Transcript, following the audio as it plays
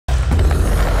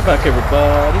Back,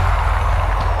 everybody.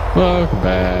 Welcome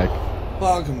back.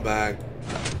 Welcome back.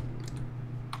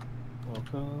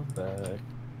 Welcome back.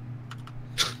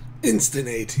 Instant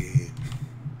AT.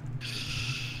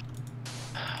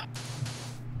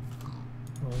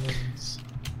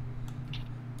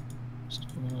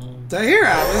 Did I hear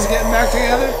Atlas getting back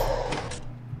together?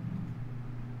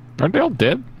 Aren't they all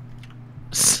dead?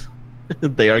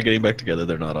 They are getting back together.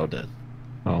 They're not all dead.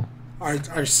 Oh.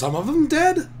 Are some of them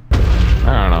dead?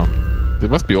 I don't know. They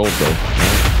must be old though.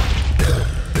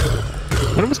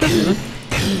 What was going on? Look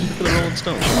at the Rolling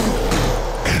Stones.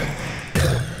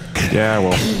 Yeah,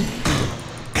 well.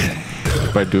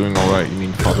 By doing alright, you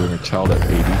mean fathering a child at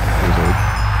 80 years old.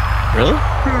 Really?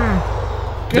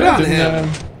 Good Yeah, on didn't,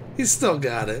 him. He's still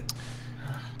got it.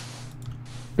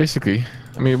 Basically.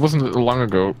 I mean, it wasn't long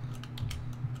ago.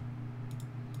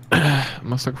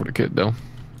 Must suck for the kid though.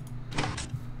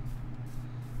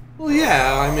 Well,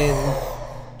 yeah, I mean...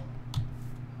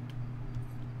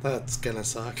 That's gonna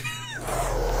suck.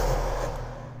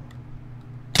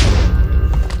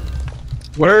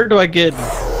 Where do I get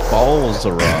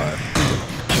Balzarod?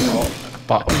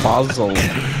 Basil.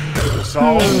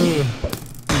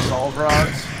 Solve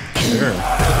rods. Sure.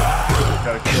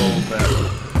 Gotta kill that.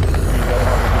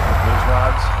 Those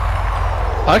rods.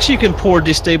 Actually, you can pour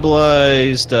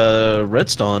destabilized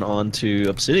redstone onto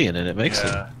obsidian, and it makes it.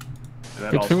 Yeah.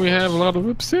 And Good thing we have a lot of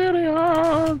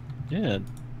obsidian. Yeah,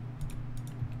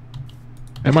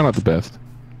 Am I not the best?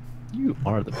 you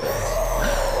are the best.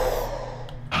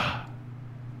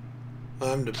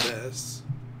 I'm the best.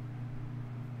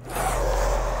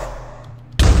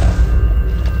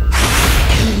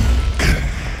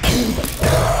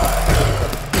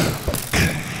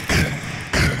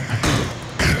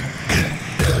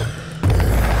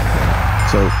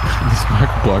 So, this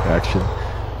micro block action.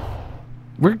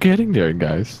 We're getting there,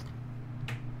 guys.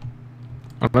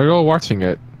 Are you all watching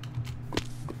it?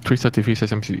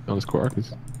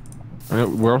 Twitch.tv/MC_Arcus.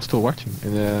 We're all still watching,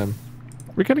 and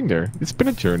we're getting there. It's been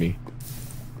a journey.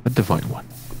 A divine one.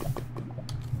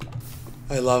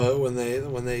 I love it when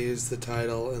they use the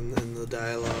title in the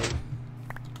dialogue.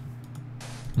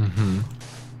 Mm-hmm.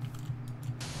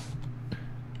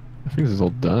 I think this is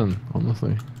all done,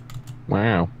 honestly.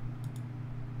 Wow.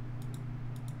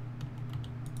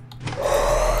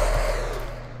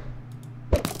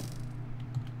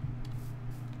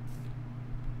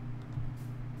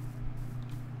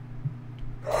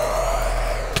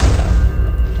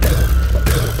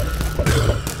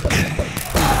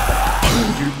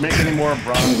 Did you make any more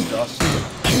bronze dust?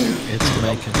 It's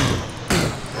making.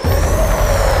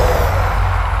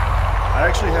 I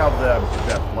actually have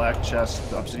that black chest,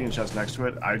 the obsidian chest next to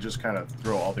it. I just kind of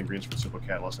throw all the ingredients for simple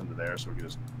catalyst into there, so we can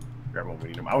just grab them when we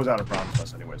need them. I was out of bronze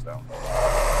dust anyways, though.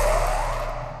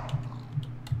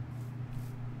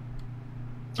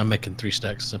 I'm making 3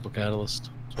 stacks of simple catalyst.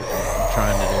 That's what I'm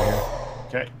trying to do here.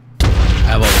 Okay. I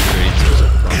have all the ingredients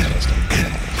except for bronze dust.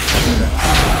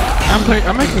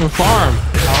 I'm making a farm.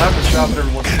 I'll have to stop it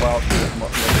every once in a while.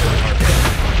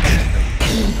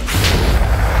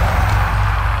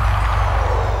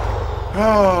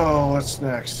 Oh, what's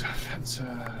next? That's,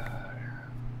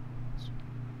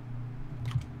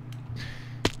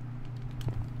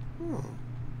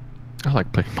 I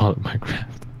like playing modded Minecraft.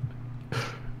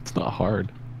 It's not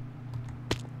hard.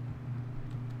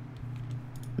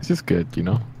 It's just good, you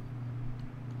know?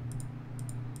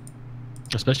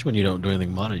 Especially when you don't do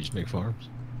anything modded, you just make farms.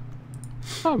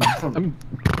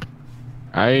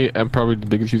 I am probably the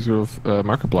biggest user of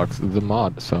marker blocks, the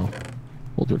mod, so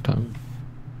hold your tongue.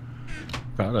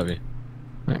 Proud of you.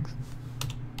 Thanks.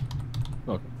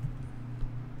 Welcome.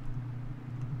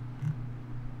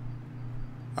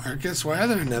 Arcus, why are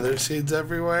there nether seeds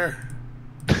everywhere?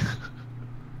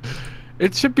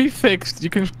 It should be fixed. You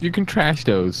can trash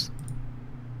those.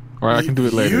 Or I can do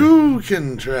it later. You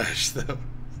can trash them.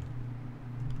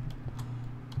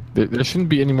 There shouldn't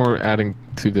be any more adding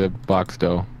to the box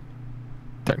though.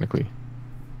 Technically.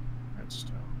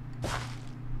 redstone.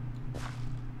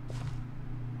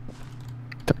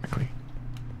 Technically.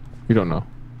 We don't know.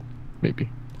 Maybe.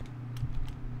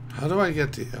 How do I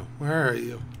get to you? Where are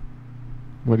you?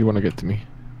 What do you want to get to me?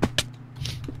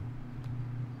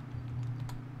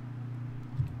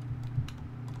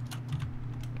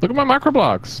 Look at my micro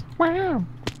blocks. Wow.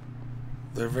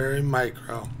 They're very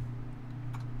micro.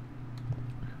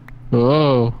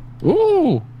 Oh.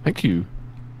 Ooh. Thank you.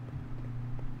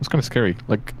 It's kind of scary.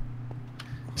 Like,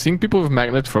 seeing people with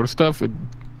magnets throw stuff,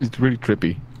 it's really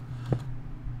trippy.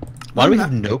 Why do we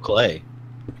have no clay,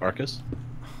 Arcus?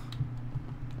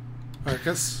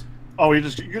 Arcus? Oh, you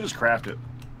just craft it.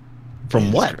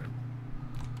 From what?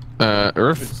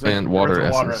 Earth It's like and water Earth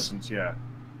and water essence. essence, yeah.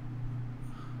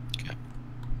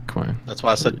 Come on, That's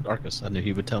why I said Arcus. I knew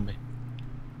he would tell me.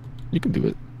 you can do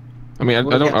it. I mean, I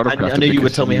Well, don't yeah, autocraft I it knew you would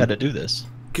because tell me how to do this.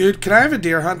 Dude, can I have a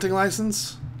deer hunting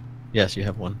license? Yes, you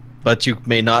have one, but you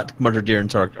may not murder deer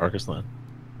into Arcus land.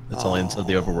 It's only inside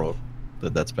the overworld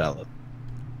that's valid.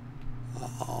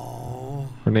 Oh.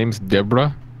 Her name's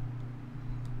Deborah.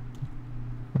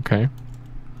 Okay,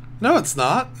 No, it's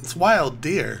not. It's wild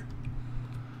deer.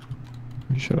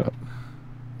 you shut up.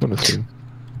 Don't assume.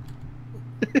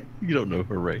 You don't know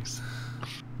her race.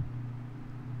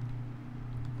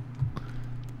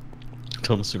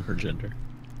 Don't assume her gender.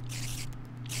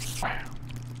 Man,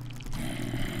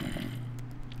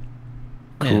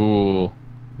 Cool.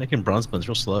 making bronze blends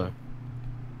real slow.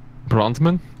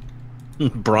 Bronzeman?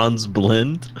 Bronze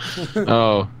blend?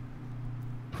 Oh.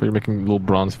 So you're making little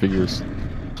bronze figures.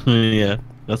 Yeah,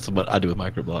 that's what I do with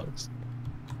microblocks.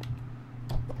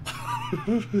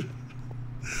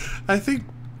 I think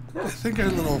our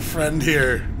little friend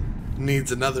here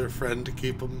needs another friend to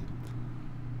keep him.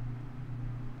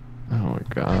 Oh my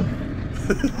god.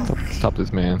 Stop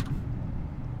this man.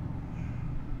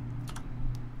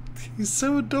 He's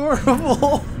so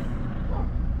adorable.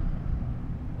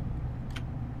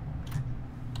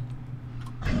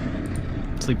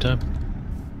 Sleep time.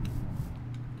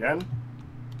 Again?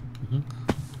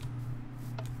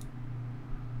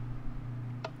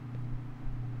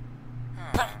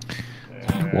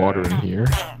 Water in here.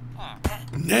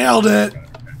 Nailed it.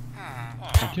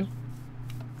 Thank you.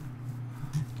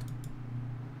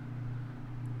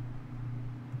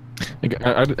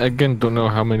 I again don't know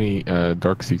how many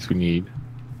dark seats we need,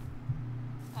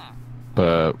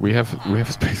 but we have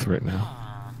space right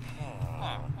now,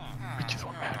 which is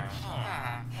what matters.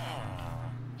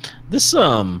 This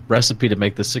recipe to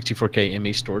make the 64K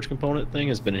ME storage component thing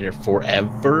has been in here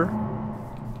forever.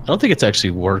 I don't think it's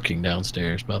actually working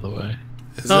downstairs, by the way.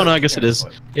 No, I guess it is.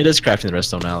 It is crafting the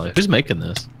redstone alley. Who's making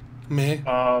this? Me.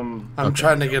 I'm Okay.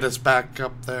 trying to get us back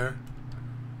up there.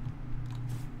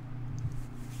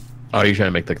 Oh, are you trying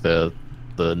to make like the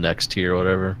next tier or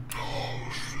whatever?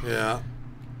 Yeah.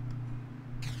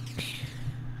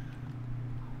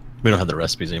 We don't have the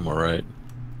recipes anymore, right?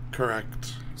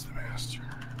 Correct. Who's the master?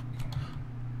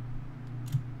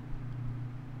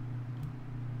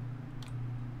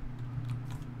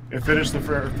 It finished the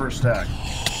first stack.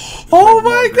 Oh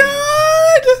my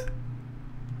god!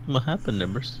 What happened,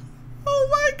 Nimbers? Oh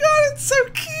my god, it's so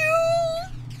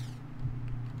cute!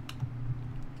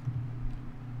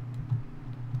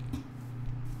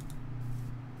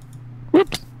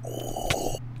 Whoops.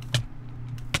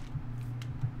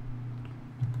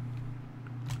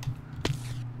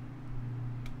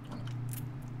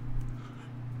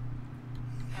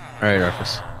 All right,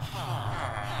 Arcus.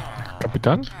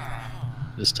 Capitan?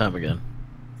 This time again.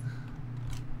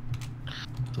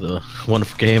 The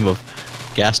wonderful game of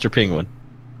Gaster Penguin.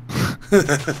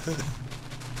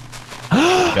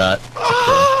 Got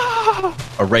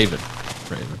a raven.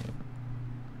 Raven.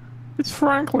 It's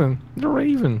Franklin, the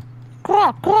Raven.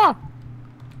 Quack, quack.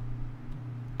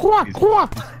 Quack,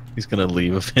 quack. He's gonna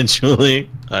leave eventually.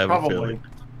 I have a Probably. feeling.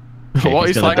 Well,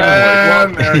 he's gonna like, die.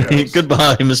 And there it goes.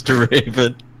 Goodbye, Mr.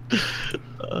 Raven.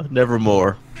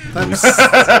 Nevermore. That's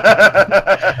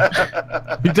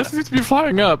he doesn't need to be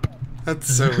flying up.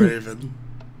 so Raven.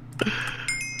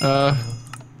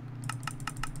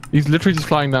 He's literally just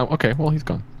flying down. Okay, well, he's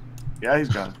gone. Yeah, he's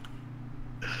gone.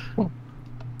 Good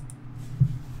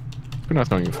nice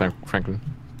knowing you, Franklin.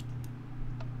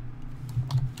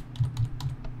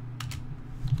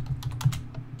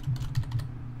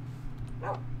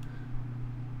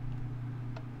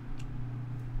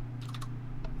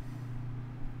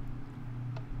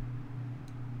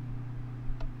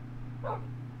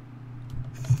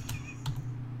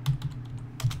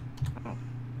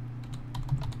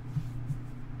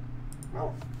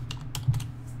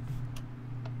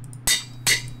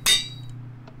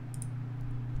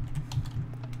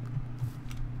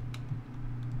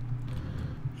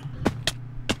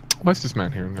 Why is this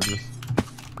man here? Nervous?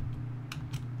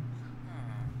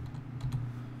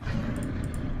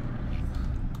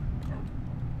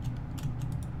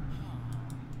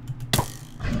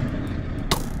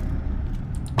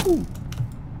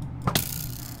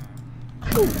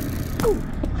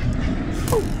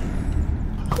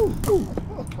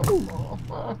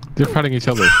 They're fighting each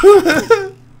other.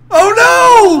 Oh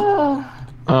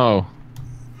no! Oh.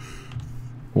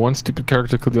 One stupid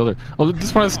character killed the other. Oh,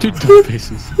 this one has two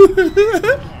faces.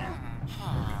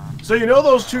 So you know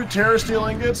those two Terra Steel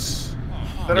ingots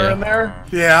that are in there?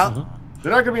 Yeah.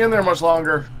 They're not gonna be in there much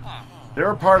longer. They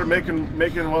were part of making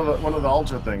one of the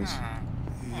altar things.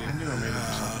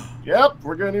 Yep,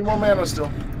 we're gonna need more mana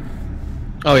still.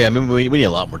 Oh yeah, I mean we need a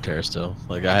lot more Terra still.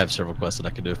 Like I have several quests that I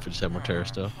could do if we just have more Terra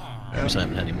still. I just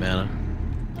haven't had any mana.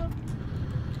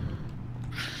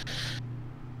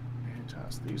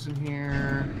 Toss these in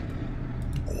here.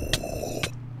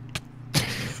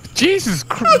 Jesus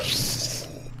Christ!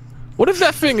 What is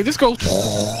that thing? It just goes.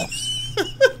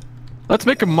 Let's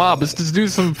make a mob. Let's just do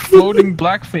some floating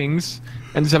black things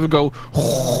and just have it go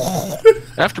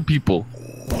after people.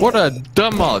 What a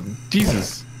dumb mod.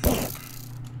 Jesus.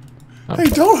 Hey,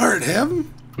 don't hurt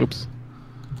him. Oops.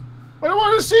 I don't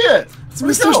want to see it. It's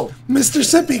Where'd it go? Mr.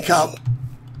 Sippy Cup.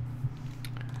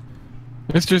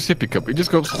 Mr. Sippy Cup. It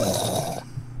just goes.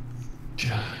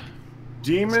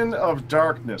 Demon of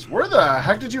Darkness. Where the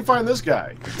heck did you find this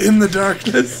guy? In the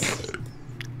darkness.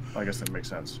 I guess that makes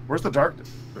sense. Where's the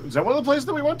darkness? Is that one of the places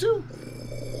that we went to?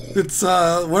 It's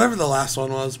whatever the last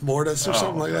one was, Mortis or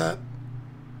something like that.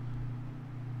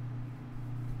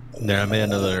 There, I made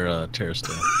another Terra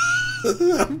still.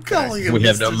 I'm calling it. We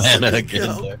have no Mr. mana Sippy again.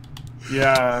 Cup. There.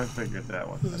 Yeah, I figured that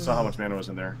one. I saw how much mana was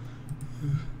in there.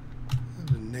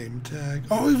 A name tag.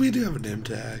 Oh, we do have a name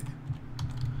tag.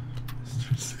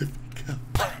 Mr. Sippy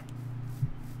Cup.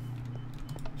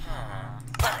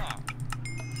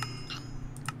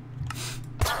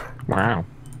 Wow.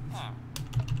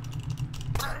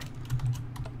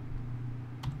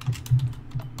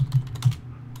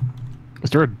 Is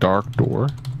there a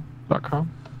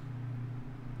darkdoor.com?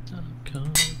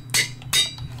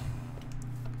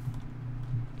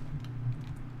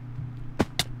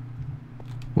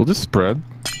 Will this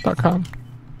spread.com?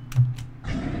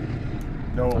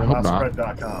 No, I hope not not.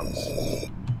 spread.coms.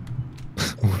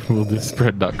 Will this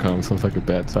spread.com? Sounds like a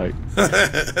bad site.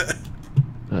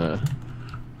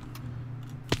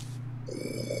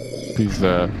 Please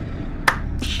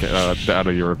get out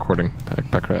of your recording,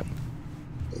 Packrat.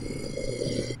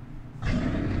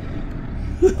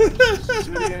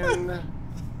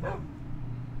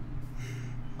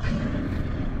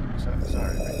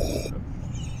 Sorry.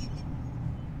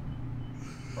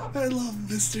 I love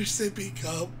Mr. Sippy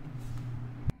Cup.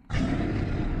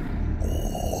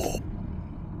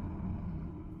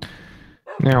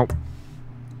 Now,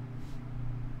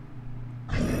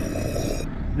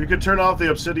 You can turn off the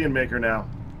obsidian maker now.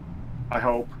 I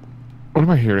hope. what am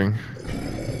I hearing?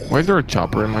 Why is there a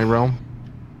chopper in my realm?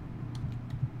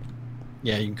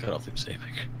 Yeah, you can cut off the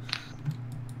saving.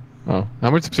 Oh,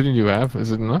 how much obsidian do you have?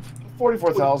 Is it enough?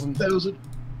 44,000.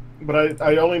 But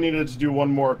I only needed to do one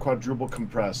more quadruple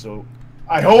compress, so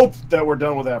I hope that we're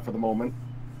done with that for the moment.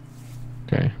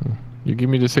 Okay, you give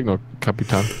me the signal,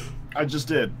 Capitan. I just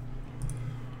did.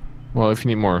 Well, if you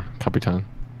need more, Capitan.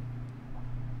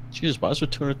 Jesus, why is there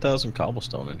 200,000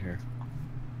 cobblestone in here?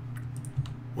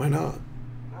 Why not?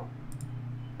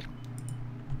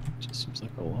 Just seems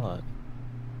like a lot.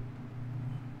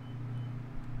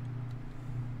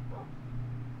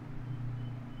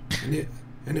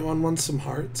 Anyone want some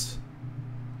hearts?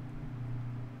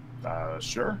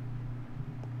 Sure.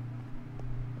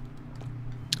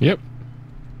 Yep.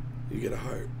 You get a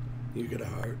heart. You get a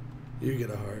heart. You get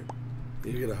a heart.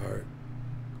 You get a heart.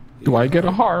 Do I get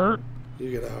a heart?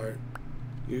 You get a heart.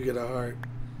 You get a heart.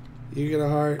 You get a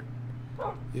heart.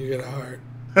 You get a heart.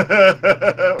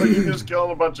 You just killed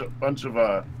a bunch of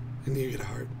And you get a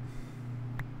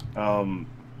heart.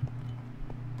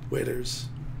 Waiters.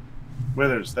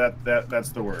 withers. That's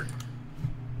the word.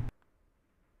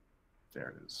 There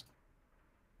it is.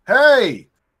 Hey!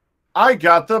 I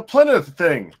got the plinth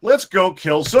thing. Let's go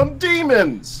kill some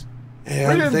demons. And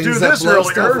We didn't things do that this blow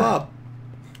earlier. stuff up.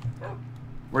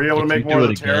 Were you able to If make you more do of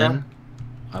the it Terra? again,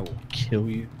 I will kill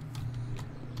you.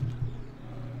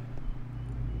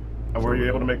 Were you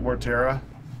able to make more Terra?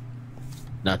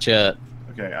 Not yet.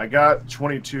 Okay, I got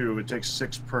 22. It takes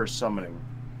 6 per summoning.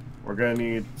 We're gonna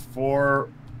need 4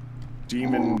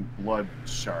 demon blood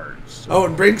shards. Oh,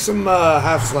 and bring some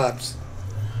half slaps.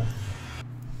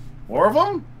 More of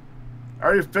them? I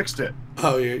already fixed it.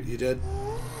 Oh, you did?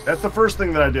 That's the first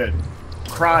thing that I did.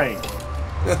 Crying.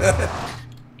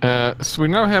 So we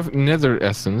now have nether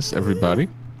essence, everybody.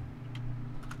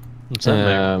 What's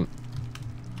that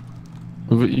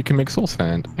You can make soul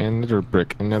sand and nether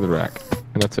brick and nether rack,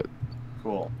 and that's it.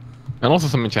 Cool. And also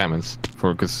some enchantments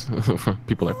for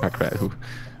people like Packrat who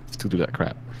still do that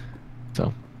crap.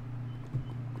 So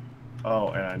Oh,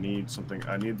 and I need something.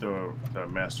 I need the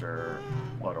master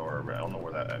blood orb. I don't know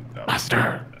where that ended up.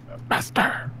 Master.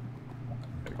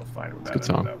 Gotta go find where that Good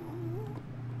song. ended up.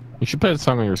 You should play that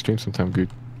song on your stream sometime, dude.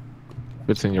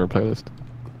 It's in your playlist.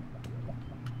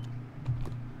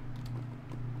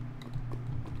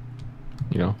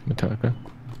 You know, Metallica.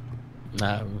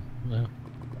 No.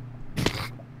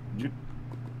 You,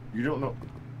 You don't know.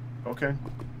 Okay.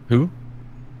 Who?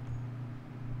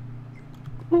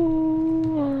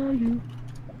 Who are you?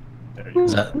 There you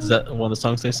Is go. that one of the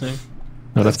songs they sing?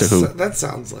 No, that's the Who. That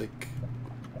sounds like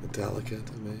Metallica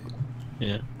to me.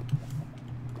 Yeah.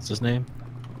 What's his name?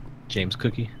 James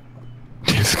Cookie.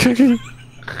 James Cookie.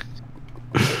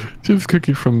 James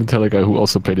Cookie from Metallica, who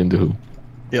also played in the Who.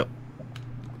 Yep.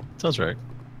 Sounds right.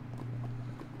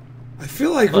 I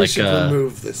feel like we Like, should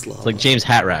remove this level. It's like James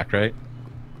Hatrack, right?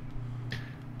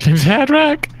 James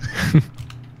Hadrack.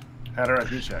 Hatter at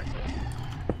Check.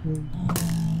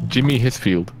 Jimmy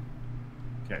Hisfield.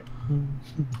 Okay.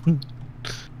 Okay.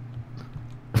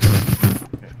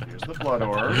 Here's the blood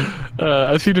orb.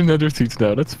 I see the nether seats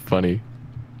now. That's funny.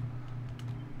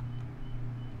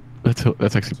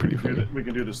 That's actually pretty funny. We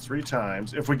can do this 3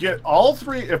 times. If we get all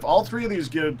 3, if all 3 of these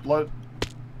get blood,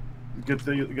 get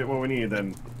what we need,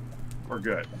 then we're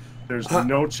good. There's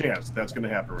no chance that's going to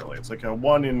happen. Really, it's like a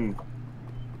 1 in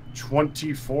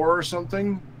 24 or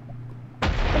something.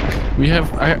 We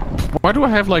have. Why do I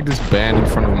have like this band in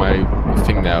front of my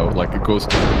thing now? Like it goes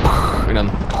and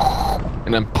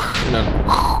then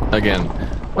again.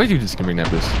 Why do you just screaming at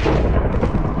this?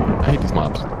 I hate these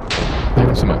mobs. I hate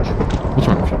them so much. What's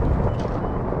wrong with you?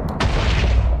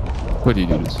 Why do you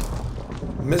do this?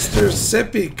 Mr.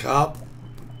 Sippy Cup.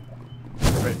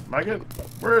 Wait, am I good?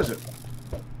 Where is it?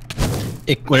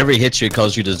 Whenever he hits you, it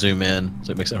causes you to zoom in,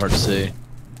 so it makes it hard to see.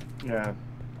 Yeah.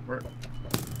 Where?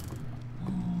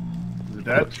 Is it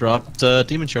dead? Dropped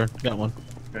Demon Shard. Got one.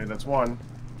 Okay, that's 1.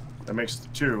 That makes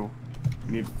 2.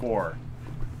 We need 4.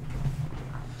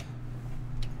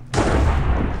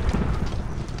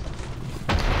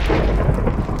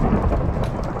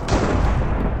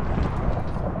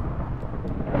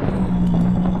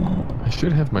 I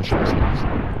should have my short sleeves.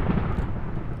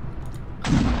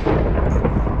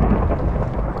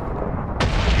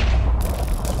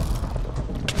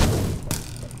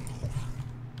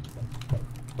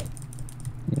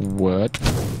 What?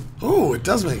 Oh, it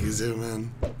does make you zoom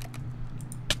in.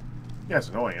 Yeah, it's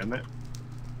annoying, isn't it?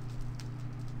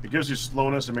 It gives you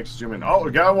slowness and makes you zoom in. Oh,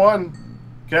 we got 1.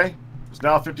 Okay. It's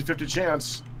now a 50-50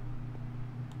 chance.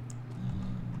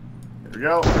 Here we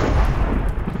go.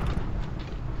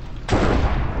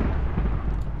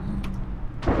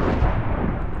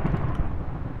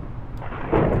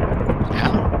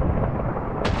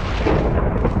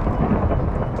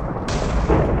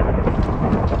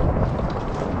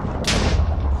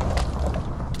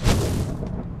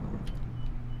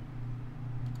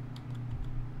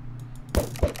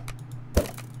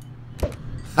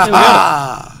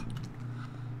 Ha!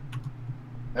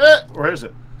 Where is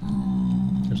it?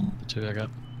 There's the 2 I got.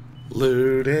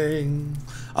 Looting.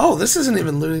 Oh, this isn't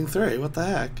even looting 3. What the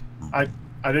heck? I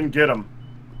didn't get him.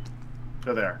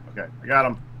 They're there. Okay, I got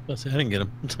him. Let's see, I didn't get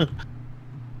him.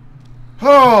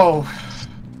 Oh,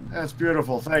 that's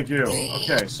beautiful. Thank you.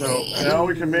 Okay, so now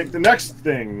we can make the next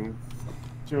thing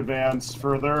to advance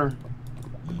further.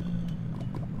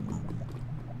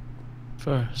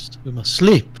 First, we must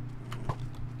sleep.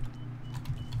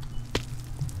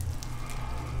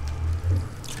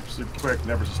 Sleep quick,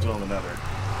 never sit still in the nether.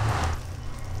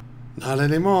 Not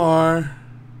anymore.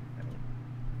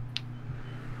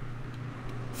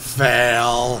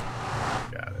 Fail.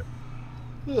 Got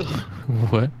it.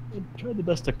 What? I tried the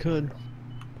best I could.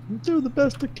 Do the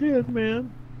best I can,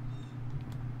 man.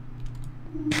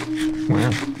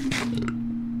 Wow.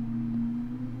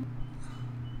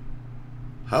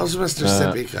 How's Mr.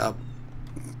 Sippy Cup?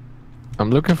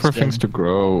 I'm looking for Stem. things to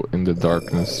grow in the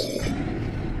darkness.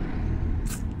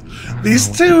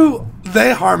 These two,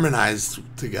 they harmonize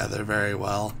together very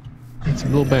well. It's a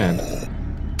little band.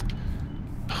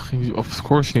 Of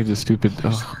course you need a stupid...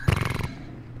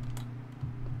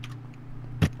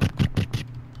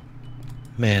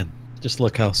 Man, just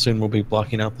look how soon we'll be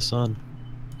blocking out the sun.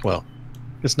 Well,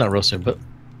 it's not real soon, but I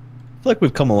feel like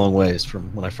we've come a long ways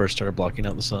from when I first started blocking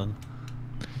out the sun.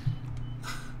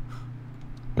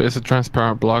 But it's a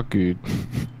transparent block, dude.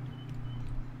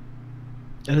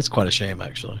 And it's quite a shame,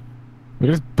 actually. We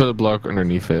just put a block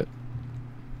underneath it.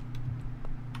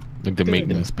 Like the Good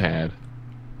maintenance pad.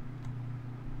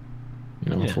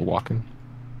 You know, Yeah. for walking.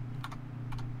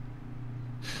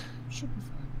 Should be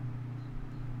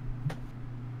fine.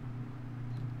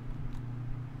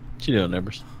 What you doing,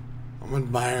 Embers? I'm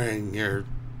admiring your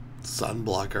sun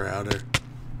blocker outer.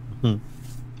 Hmm.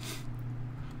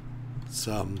 It's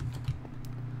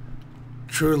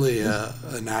truly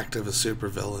an act of a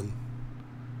supervillain.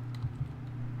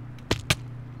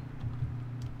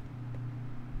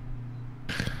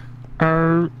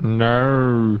 Oh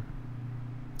no.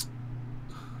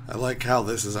 I like how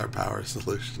this is our power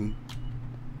solution.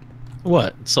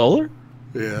 What? Solar?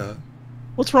 Yeah.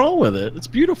 What's wrong with it? It's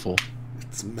beautiful.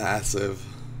 It's massive.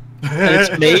 And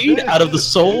it's made out of the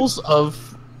souls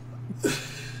of,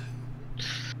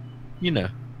 you know.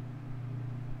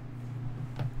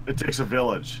 It takes a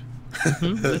village.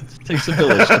 It takes a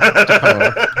village to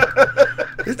power.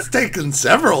 It's taken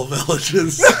several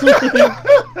villages.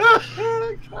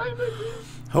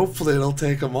 Hopefully it'll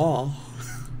take them all.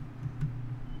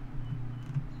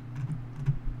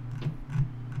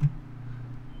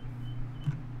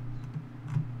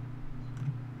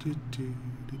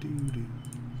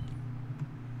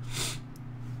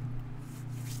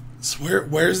 So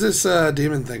where's this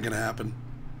demon thing gonna happen?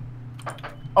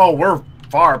 Oh, we're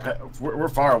far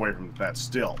away from that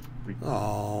still.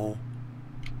 Oh.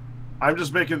 I am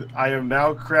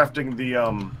now crafting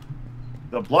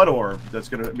the blood orb that's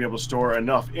going to be able to store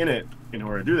enough in it in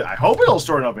order to do that. I hope it'll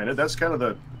store enough in it. That's kind of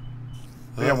the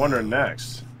thing I'm wondering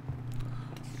next.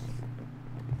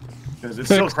 Because it's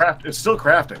still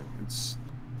crafting. It's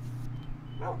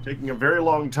taking a very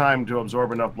long time to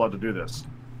absorb enough blood to do this.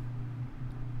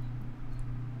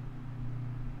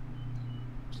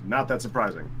 It's not that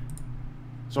surprising.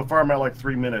 So far, I'm at like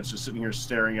 3 minutes just sitting here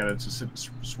staring at it, just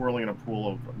swirling in a pool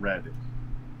of red.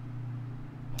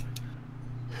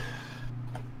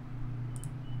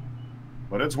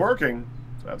 But it's working.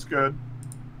 So that's good.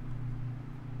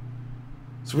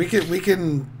 So we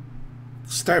can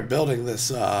start building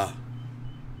this yeah,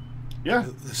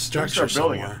 the structure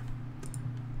somewhere.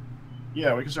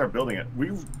 Yeah, we can start building it.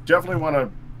 We definitely want to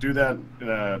do that in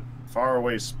a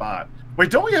faraway spot.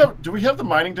 Wait, do we have the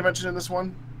mining dimension in this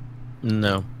one?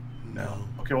 No. No.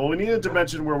 Okay, well, we need a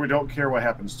dimension where we don't care what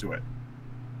happens to it.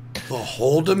 The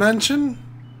whole dimension?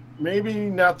 Maybe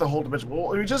not the whole dimension. Well,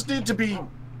 we just need to be...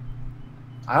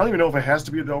 I don't even know if it has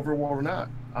to be the overworld or not,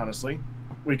 honestly.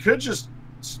 We could just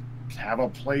have a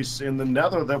place in the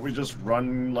nether that we just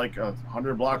run like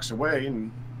 100 blocks away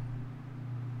and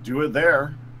do it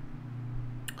there.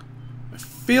 I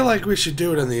feel like we should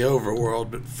do it in the overworld,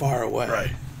 but far away.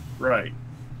 Right. Right.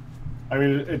 I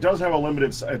mean, it does have a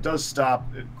limited... It does stop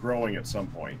it growing at some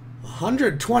point.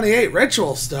 128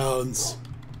 ritual stones.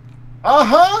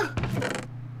 Uh-huh!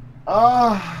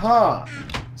 Uh-huh.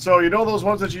 So, you know those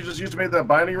ones that you just used to make that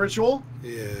binding ritual?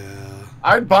 Yeah.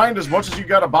 I'd bind as much as you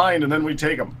gotta bind, and then we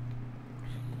take them.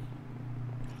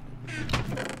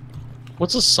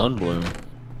 What's a sunbloom?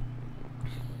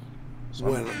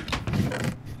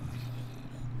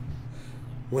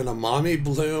 When a mommy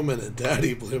bloom and a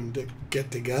daddy bloom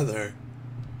get together,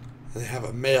 and they have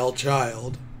a male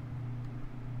child,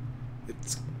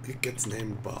 it gets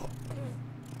named Bob.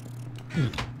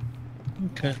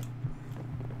 Okay.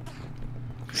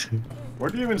 Where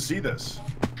do you even see this?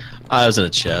 I was in a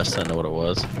chest. I know what it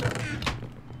was.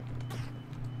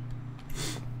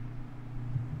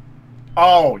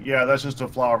 Oh, yeah, that's just a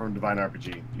flower from Divine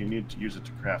RPG. You need to use it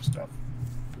to craft stuff,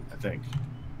 I think.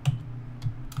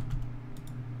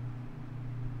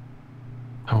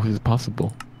 How is it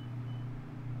possible?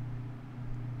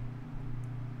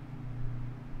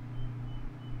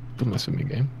 Don't mess with me,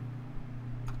 game.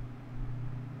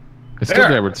 It's still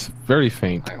there, but it's very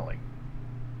faint. Finally.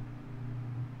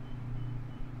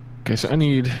 Okay, so I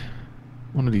need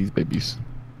one of these babies.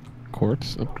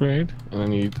 Quartz upgrade, and I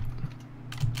need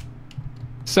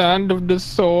Sand of the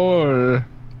Soul.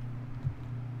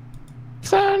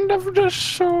 Sand of the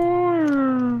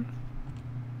Soul.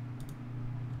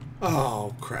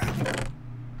 Oh, crap.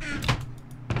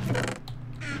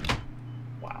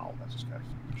 Wow, that's just got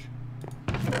huge.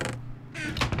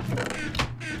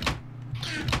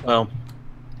 Well,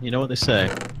 you know what they say.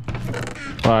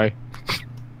 Bye.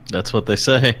 That's what they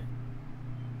say.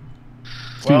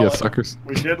 See ya, suckers.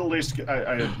 We did at least...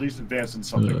 I at least advanced in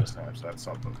something this time, so that's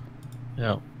something.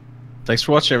 Yeah. Thanks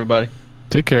for watching, everybody.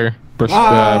 Take care.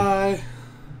 Bye.